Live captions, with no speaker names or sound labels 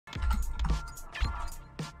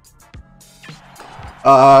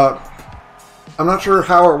I'm not sure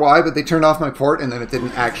how or why, but they turned off my port and then it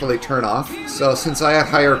didn't actually turn off. So since I had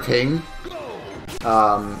higher ping,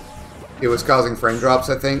 it was causing frame drops,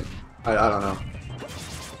 I think. I don't know.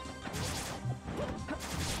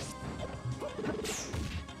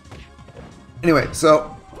 Anyway,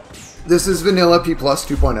 so this is Vanilla P Plus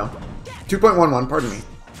 2.0. 2.11, pardon me.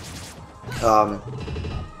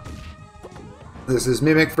 This is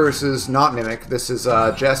Mimic versus not Mimic. This is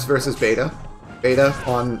Jess versus Beta. Beta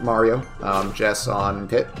on Mario, Jess on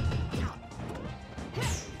Pit.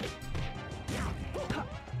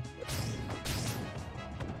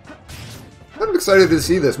 I'm excited to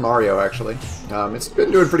see this Mario, actually. It's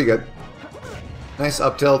been doing pretty good. Nice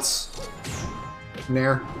up tilts.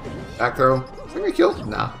 Nair. Back throw. Think I killed?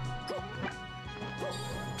 Nah.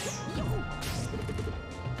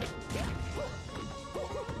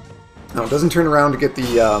 No, it doesn't turn around to get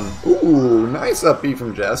the, ooh, nice up B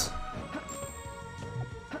from Jess.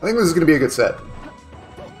 I think this is going to be a good set.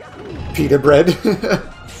 Pita bread.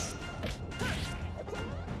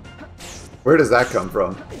 Where does that come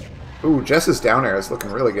from? Ooh, Jess's down air is looking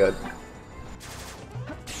really good.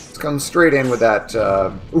 Let's come straight in with that,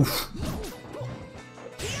 oof.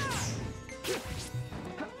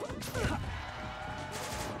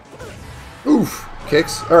 Oof.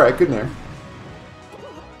 Kicks. Alright, good nair.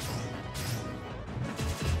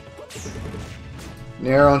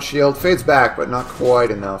 Nair on shield. Fades back, but not quite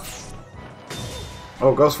enough.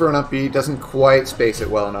 Oh, goes for an up B. Doesn't quite space it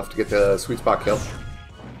well enough to get the sweet spot kill.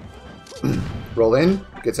 Roll in.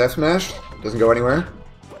 Gets F smash. Doesn't go anywhere.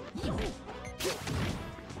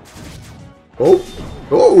 Oh.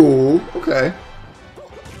 Oh, okay.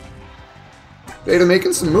 Beta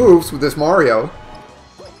making some moves with this Mario.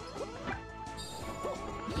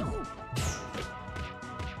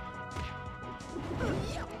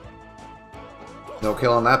 No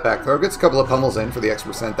kill on that back throw. Gets a couple of pummels in for the X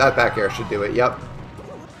percent. That back air should do it. Yep.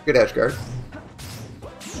 Good edge guard.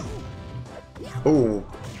 Ooh.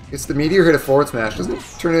 Gets the meteor hit a forward smash. Doesn't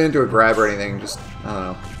turn it into a grab or anything. Just, I don't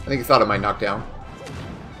know. I think he thought it might knock down.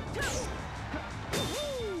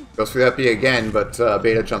 Goes for that B again, but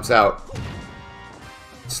Beta jumps out.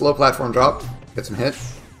 Slow platform drop. Gets him hit.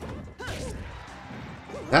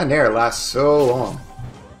 That nair lasts so long.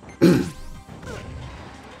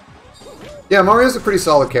 Yeah, Mario's a pretty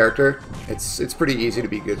solid character. It's pretty easy to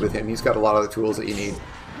be good with him. He's got a lot of the tools that you need.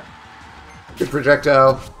 Good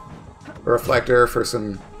projectile, a reflector for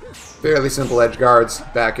some fairly simple edge guards.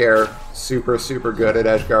 Back air, super good at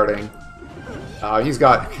edge guarding. He's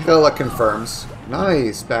got hella confirms.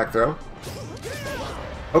 Nice back throw.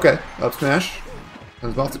 Okay, up smash.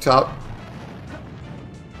 Comes off the top.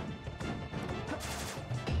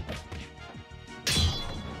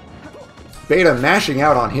 Beta mashing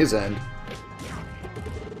out on his end.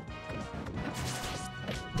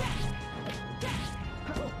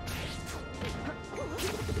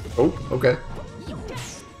 Oh, okay.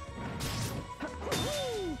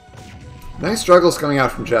 Nice struggles coming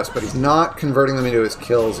out from Jess, but he's not converting them into his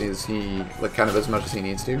kills. Like kind of as much as he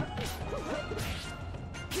needs to.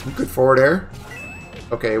 Good forward air.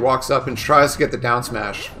 Okay, walks up and tries to get the down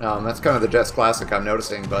smash. That's kind of the Jess classic I'm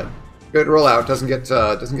noticing, but good rollout. Doesn't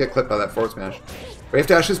get clipped by that forward smash. Wave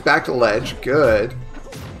dashes back to ledge. Good.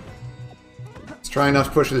 He's trying not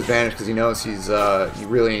to push his advantage because he knows he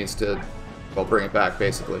really needs to. Well, bring it back,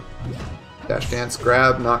 basically. Dash dance,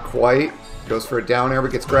 grab, not quite. Goes for a down air,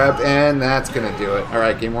 but gets grabbed, and that's gonna do it.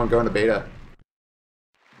 Alright, game one going to Beta.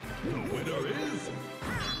 The winner is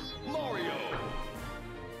Mario.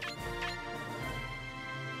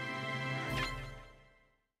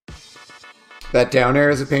 That down air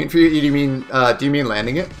is a pain for you? Do you mean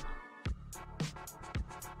landing it?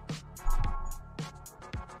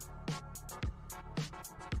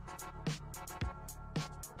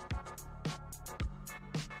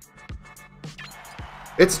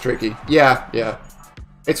 It's tricky. Yeah.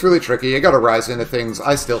 It's really tricky. You gotta rise into things.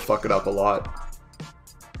 I still fuck it up a lot.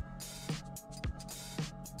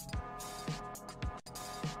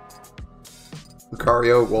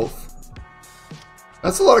 Lucario, Wolf.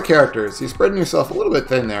 That's a lot of characters. You're spreading yourself a little bit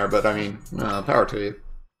thin there, but I mean, power to you.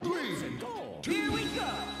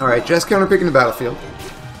 Alright, Jess counterpicking the battlefield.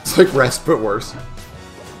 It's like Rest, but worse.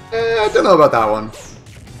 I don't know about that one.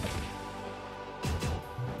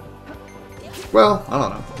 Well, I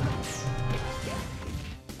don't know.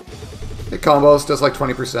 It combos, does like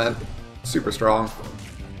 20%. Super strong.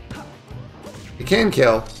 It can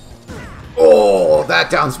kill. Oh, that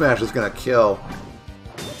down smash is gonna kill.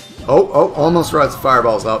 Oh, almost rides the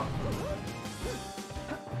fireballs up.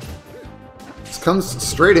 This comes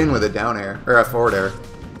straight in with a down air, or a forward air.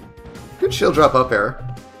 Good shield drop up air.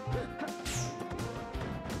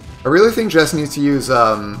 I really think Jess needs to use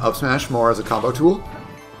up smash more as a combo tool.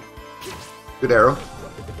 Good arrow.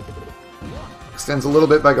 Extends a little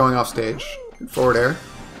bit by going off stage. Good forward air.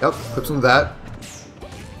 Yep, clips him with that.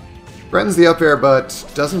 Threatens the up air, but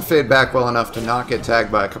doesn't fade back well enough to not get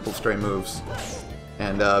tagged by a couple stray moves.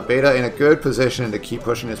 And Beta in a good position to keep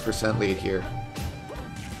pushing his percent lead here.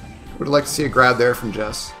 Would like to see a grab there from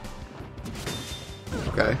Jess.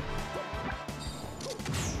 Okay.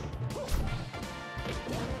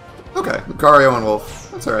 Okay, Lucario and Wolf.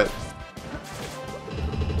 That's alright.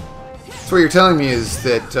 So what you're telling me is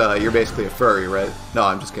that you're basically a furry, right? No,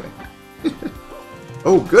 I'm just kidding.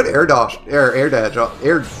 Oh, good air dodge. Air dodge.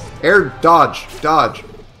 Air dodge. Dodge.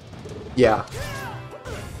 Yeah.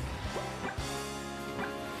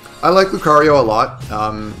 I like Lucario a lot.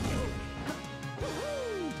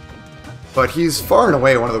 But he's far and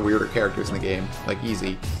away one of the weirder characters in the game. Like,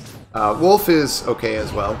 easy. Wolf is okay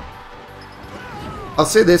as well. I'll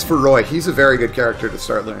say this for Roy. He's a very good character to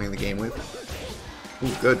start learning the game with.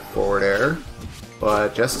 Ooh, good forward air.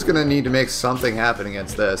 But Jess is going to need to make something happen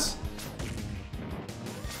against this.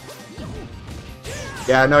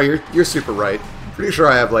 Yeah, no, you're super right. Pretty sure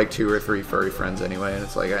I have like 2 or 3 furry friends anyway, and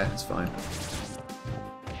it's like, it's fine.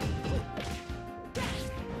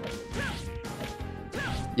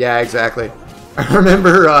 Yeah, exactly. I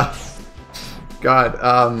remember,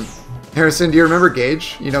 Harrison, do you remember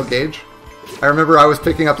Gage? You know Gage? I remember I was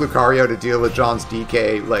picking up Lucario to deal with John's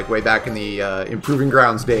DK, like, way back in the Improving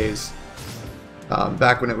Grounds days.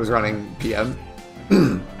 Back when it was running PM.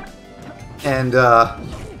 And,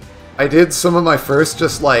 I did some of my first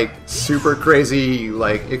just, like, super crazy,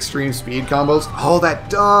 like, extreme speed combos. Oh, that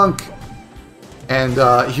dunk!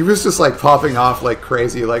 And, he was just, like, popping off like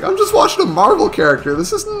crazy, like, I'm just watching a Marvel character,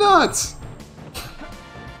 this is nuts!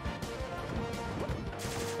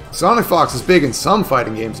 Sonic Fox is big in some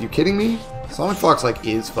fighting games, are you kidding me? Sonic Fox, like,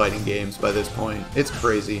 is fighting games by this point. It's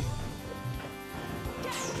crazy.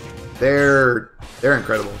 They're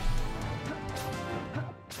incredible.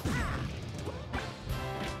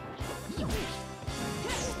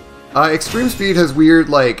 Extreme Speed has weird,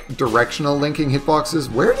 like, directional linking hitboxes.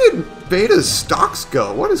 Where did Beta's stocks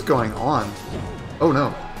go? What is going on? Oh,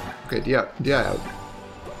 no. Okay, DI out.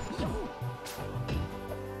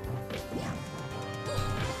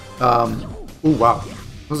 Ooh, wow.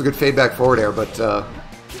 That was a good fade back forward air, but,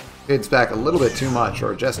 fades back a little bit too much,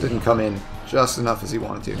 or Jess didn't come in just enough as he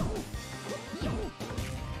wanted to.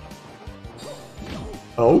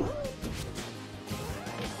 Oh?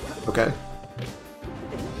 Okay.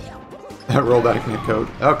 That rollback mid code.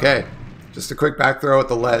 Okay. Just a quick back throw at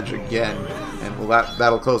the ledge again. And well,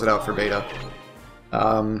 that'll close it out for Beta.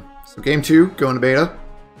 So game 2, going to Beta.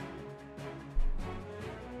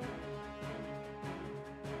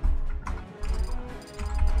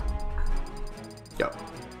 Yep.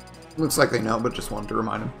 Looks like they know, but just wanted to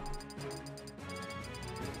remind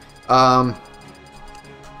them.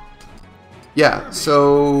 Yeah,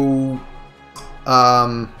 so...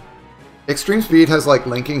 Extreme Speed has, like,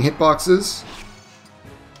 linking hitboxes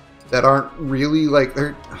that aren't really, like,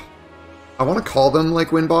 they're... I want to call them,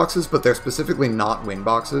 like, win boxes, but they're specifically not win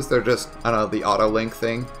boxes. They're just, I don't know, the auto-link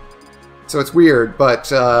thing. So it's weird, but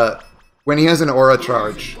when he has an aura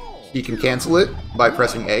charge, he can cancel it by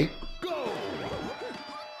pressing A.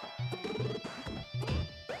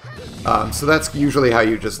 So that's usually how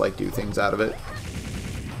you just, like, do things out of it.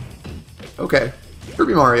 Okay.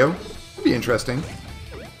 Kirby Mario. Could be interesting.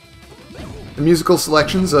 The musical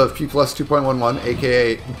selections of P Plus 2.11,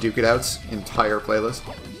 aka Duke It Out's entire playlist.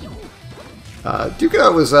 Duke It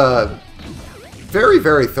Out was very,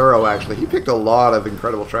 very thorough, actually. He picked a lot of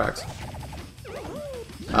incredible tracks.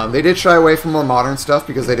 They did shy away from more modern stuff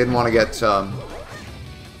because they didn't want to get...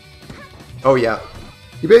 Oh, yeah.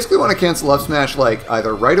 You basically want to cancel up smash, like,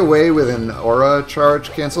 either right away with an aura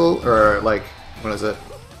charge cancel, or, like, what is it?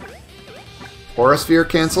 Aura sphere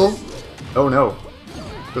cancel? Oh, no.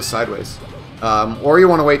 Goes sideways. Or you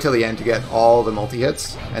want to wait till the end to get all the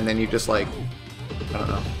multi-hits, and then you just, like, I don't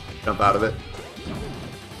know, jump out of it.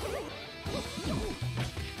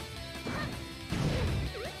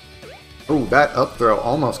 Ooh, that up throw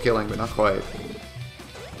almost killing, but not quite.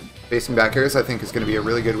 Facing back airs, I think, is going to be a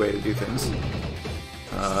really good way to do things.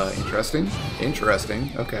 Interesting.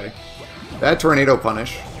 Interesting. Okay. Bad tornado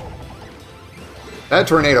punish. Bad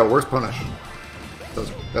tornado, worst punish.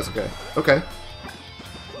 That's okay. Okay.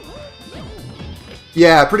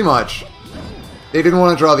 Yeah, pretty much. They didn't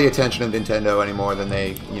want to draw the attention of Nintendo any more than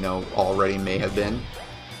they, you know, already may have been.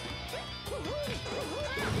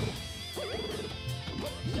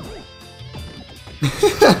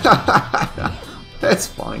 That's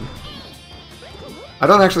fine. I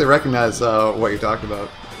don't actually recognize what you're talking about.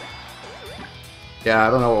 Yeah,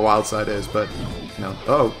 I don't know what Wild Side is, but, you know.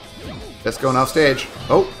 Oh, Jess going off stage.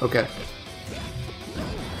 Oh, okay.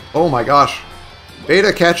 Oh my gosh.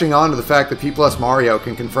 Beta catching on to the fact that P plus Mario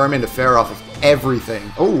can confirm into fair off of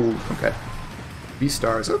everything. Oh, okay.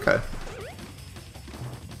 B-stars, okay.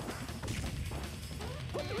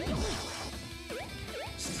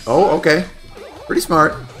 Oh, okay. Pretty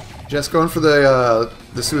smart. Jess going for the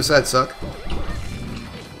suicide suck.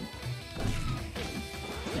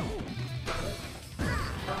 I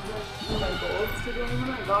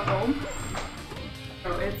got home.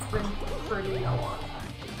 So it's been pretty a lot.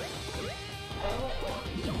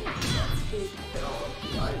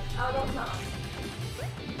 I don't know.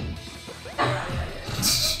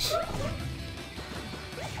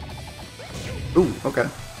 Ooh, okay.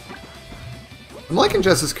 I'm liking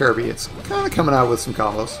Jess's Kirby. It's kind of coming out with some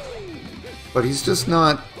combos. But he's just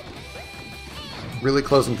not really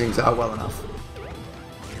closing things out well enough.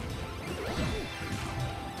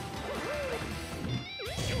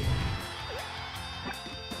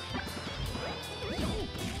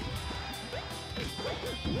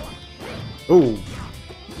 Ooh.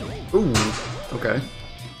 Ooh. Okay.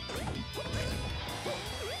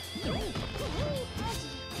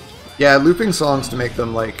 Yeah, looping songs to make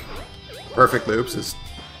them, like, perfect loops is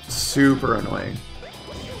super annoying.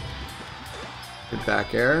 Good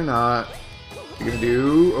back air, not... You're gonna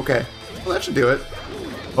do... Okay. Well, that should do it.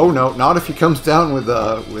 Oh no, not if he comes down with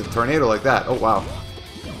Tornado like that. Oh wow.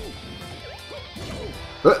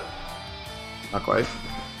 Not quite.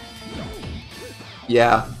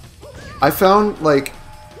 Yeah. I found, like...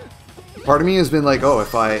 Part of me has been like, oh,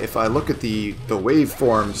 if I look at the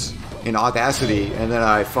waveforms in Audacity, and then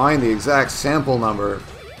I find the exact sample number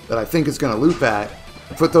that I think is going to loop at,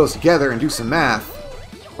 and put those together and do some math,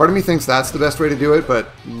 part of me thinks that's the best way to do it, but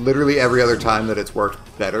literally every other time that it's worked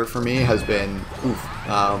better for me has been,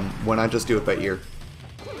 when I just do it by ear.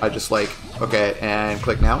 I just like, okay, and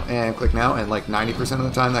click now, and like 90% of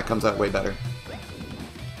the time that comes out way better.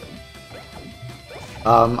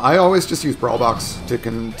 I always just use Brawlbox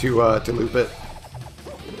to loop it.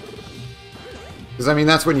 Because, I mean,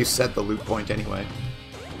 that's when you set the loop point anyway.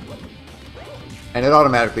 And it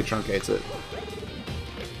automatically truncates it.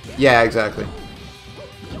 Yeah, exactly.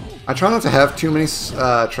 I try not to have too many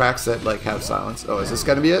tracks that, like, have silence. Oh, is this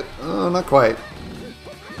gonna be it? Oh, not quite.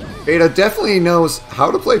 Beta definitely knows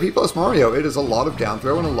how to play P plus Mario. It is a lot of down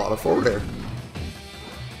throw and a lot of forward air.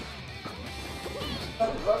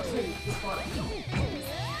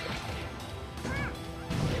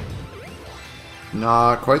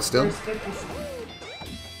 Not quite still.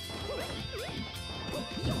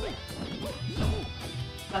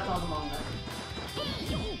 That's all the moment.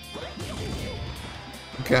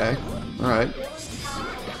 Okay, alright.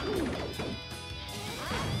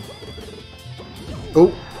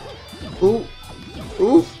 Oh! Ooh!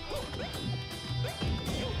 Ooh!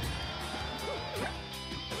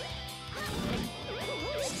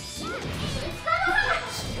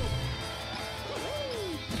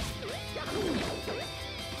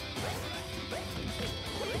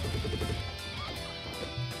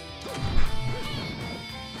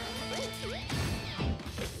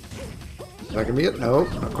 That can be it? No,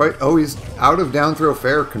 not quite. Oh, he's out of down throw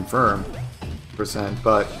fair confirm %,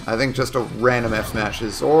 but I think just a random F smash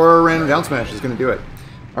is, or a random down smash is going to do it.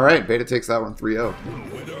 Alright, Beta takes that one 3-0.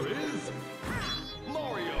 Winner is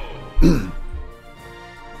Mario.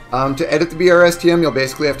 To edit the BRSTM, you'll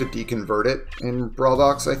basically have to deconvert it in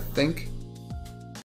Brawlbox, I think.